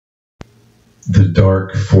the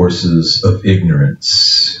dark forces of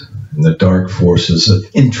ignorance and the dark forces of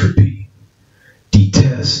entropy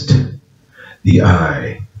detest the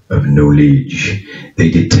eye of knowledge.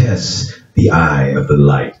 They detest the eye of the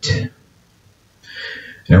light.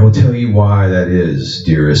 And I will tell you why that is,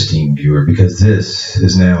 dear esteemed viewer, because this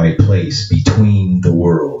is now a place between the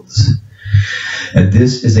worlds. And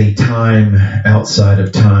this is a time outside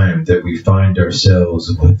of time that we find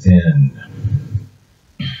ourselves within.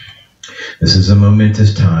 This is a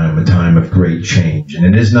momentous time, a time of great change. And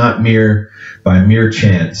it is not by mere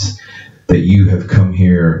chance that you have come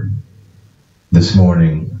here this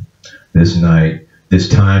morning, this night, this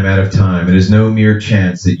time out of time. It is no mere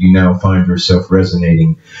chance that you now find yourself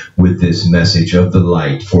resonating with this message of the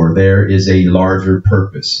light, for there is a larger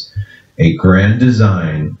purpose, a grand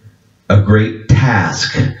design, a great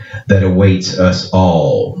task that awaits us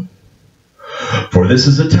all. For this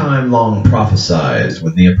is a time long prophesied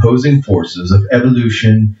when the opposing forces of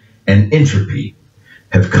evolution and entropy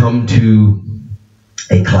have come to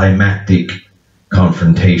a climactic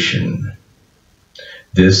confrontation.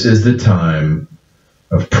 This is the time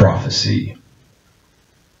of prophecy.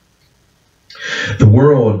 The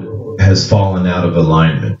world has fallen out of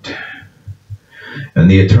alignment,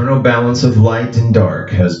 and the eternal balance of light and dark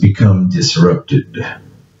has become disrupted.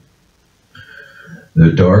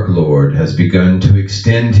 The Dark Lord has begun to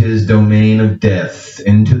extend his domain of death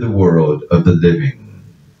into the world of the living.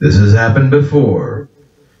 This has happened before,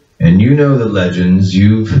 and you know the legends.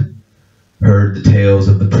 You've heard the tales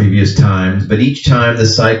of the previous times, but each time the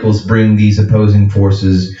cycles bring these opposing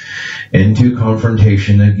forces into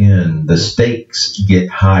confrontation again. The stakes get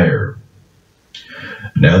higher.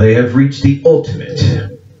 Now they have reached the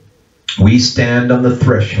ultimate. We stand on the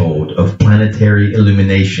threshold of planetary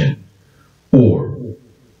illumination, or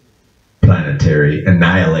planetary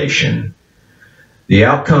annihilation. The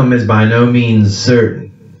outcome is by no means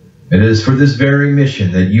certain. It is for this very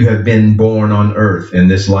mission that you have been born on earth in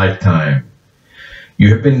this lifetime.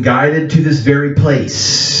 You have been guided to this very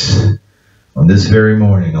place, on this very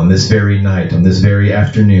morning, on this very night, on this very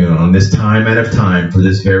afternoon, on this time out of time, for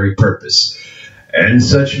this very purpose. And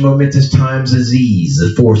such momentous times as these,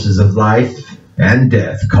 the forces of life and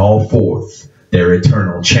death call forth their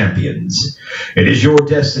eternal champions. It is your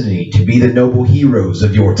destiny to be the noble heroes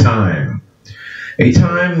of your time, a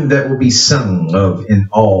time that will be sung of in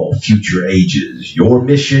all future ages. Your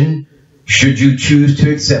mission, should you choose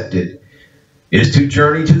to accept it, is to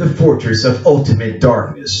journey to the fortress of ultimate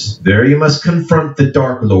darkness. There you must confront the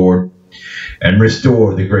Dark Lord and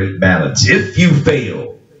restore the great balance. If you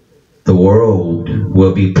fail, the world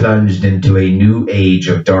will be plunged into a new age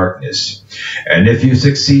of darkness. And if you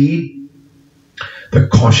succeed, the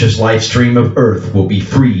conscious life stream of Earth will be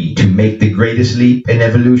free to make the greatest leap in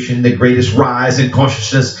evolution, the greatest rise in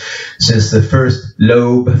consciousness since the first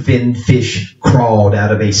lobe-finned fish crawled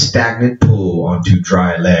out of a stagnant pool onto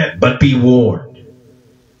dry land. But be warned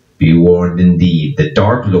indeed. The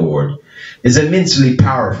Dark Lord is immensely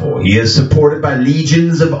powerful. He is supported by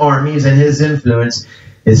legions of armies, and his influence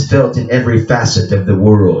is felt in every facet of the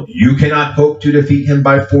world. You cannot hope to defeat him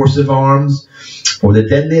by force of arms, for the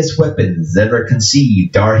deadliest weapons ever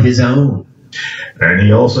conceived are his own. And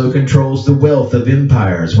he also controls the wealth of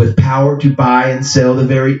empires, with power to buy and sell the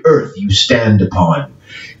very earth you stand upon.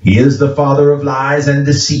 He is the father of lies and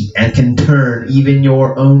deceit, and can turn even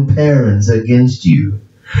your own parents against you.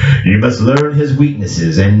 You must learn his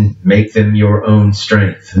weaknesses and make them your own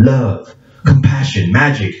strength. Love, compassion,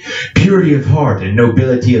 magic, purity of heart, and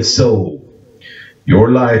nobility of soul.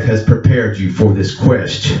 Your life has prepared you for this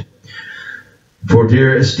quest. For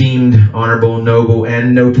dear, esteemed, honorable, noble,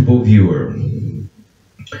 and notable viewer,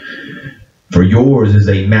 for yours is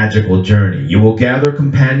a magical journey. You will gather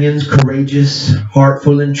companions courageous,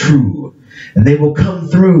 heartful, and true, and they will come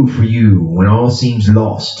through for you when all seems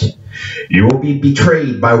lost. You will be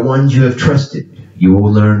betrayed by ones you have trusted. You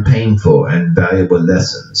will learn painful and valuable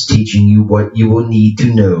lessons, teaching you what you will need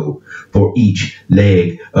to know for each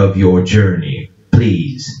leg of your journey.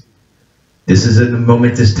 Please, this is a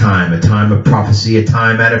momentous time, a time of prophecy, a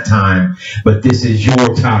time out of time, but this is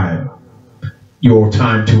your time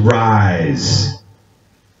to rise.